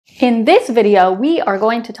In this video, we are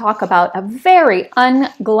going to talk about a very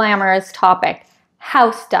unglamorous topic,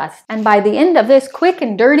 house dust. And by the end of this quick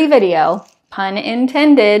and dirty video, pun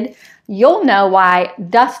intended, you'll know why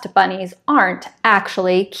dust bunnies aren't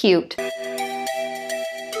actually cute.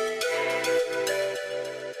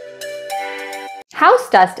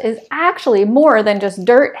 House dust is actually more than just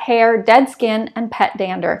dirt, hair, dead skin, and pet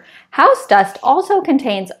dander. House dust also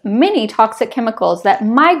contains many toxic chemicals that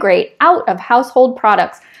migrate out of household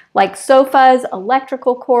products like sofas,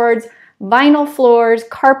 electrical cords, vinyl floors,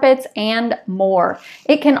 carpets, and more.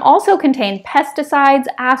 It can also contain pesticides,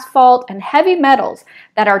 asphalt, and heavy metals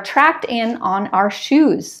that are tracked in on our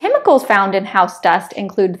shoes. Chemicals found in house dust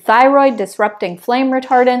include thyroid-disrupting flame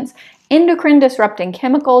retardants, endocrine-disrupting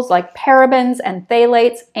chemicals like parabens and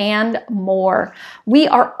phthalates, and more. We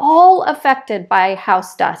are all affected by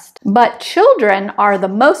house dust, but children are the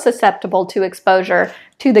most susceptible to exposure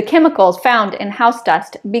to the chemicals found in house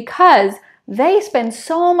dust because they spend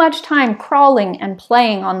so much time crawling and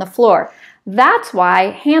playing on the floor. That's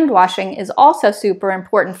why hand washing is also super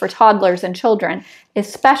important for toddlers and children,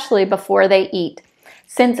 especially before they eat.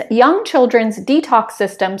 Since young children's detox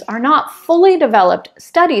systems are not fully developed,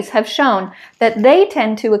 studies have shown that they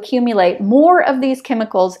tend to accumulate more of these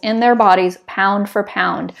chemicals in their bodies pound for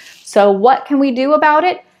pound. So what can we do about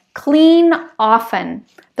it? Clean often.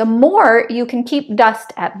 The more you can keep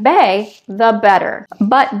dust at bay, the better.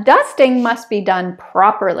 But dusting must be done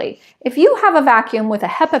properly. If you have a vacuum with a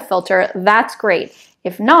HEPA filter, that's great.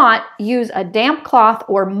 If not, use a damp cloth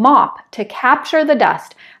or mop to capture the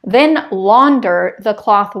dust, then launder the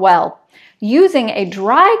cloth well. Using a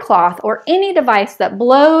dry cloth or any device that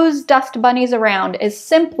blows dust bunnies around is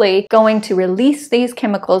simply going to release these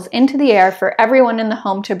chemicals into the air for everyone in the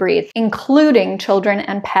home to breathe, including children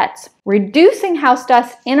and pets. Reducing house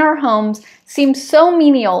dust in our homes seems so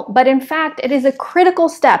menial, but in fact, it is a critical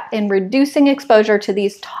step in reducing exposure to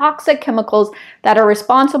these toxic chemicals that are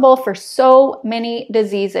responsible for so many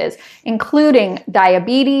diseases, including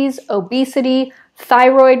diabetes, obesity,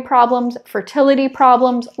 thyroid problems, fertility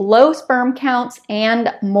problems, low sperm counts,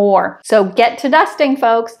 and more. So get to dusting,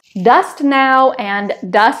 folks. Dust now and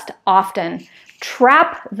dust often.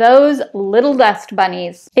 Trap those little dust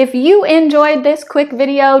bunnies. If you enjoyed this quick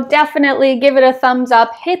video, definitely give it a thumbs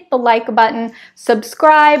up, hit the like button,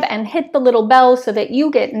 subscribe, and hit the little bell so that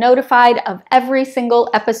you get notified of every single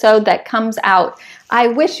episode that comes out. I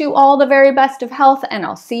wish you all the very best of health, and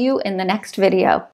I'll see you in the next video.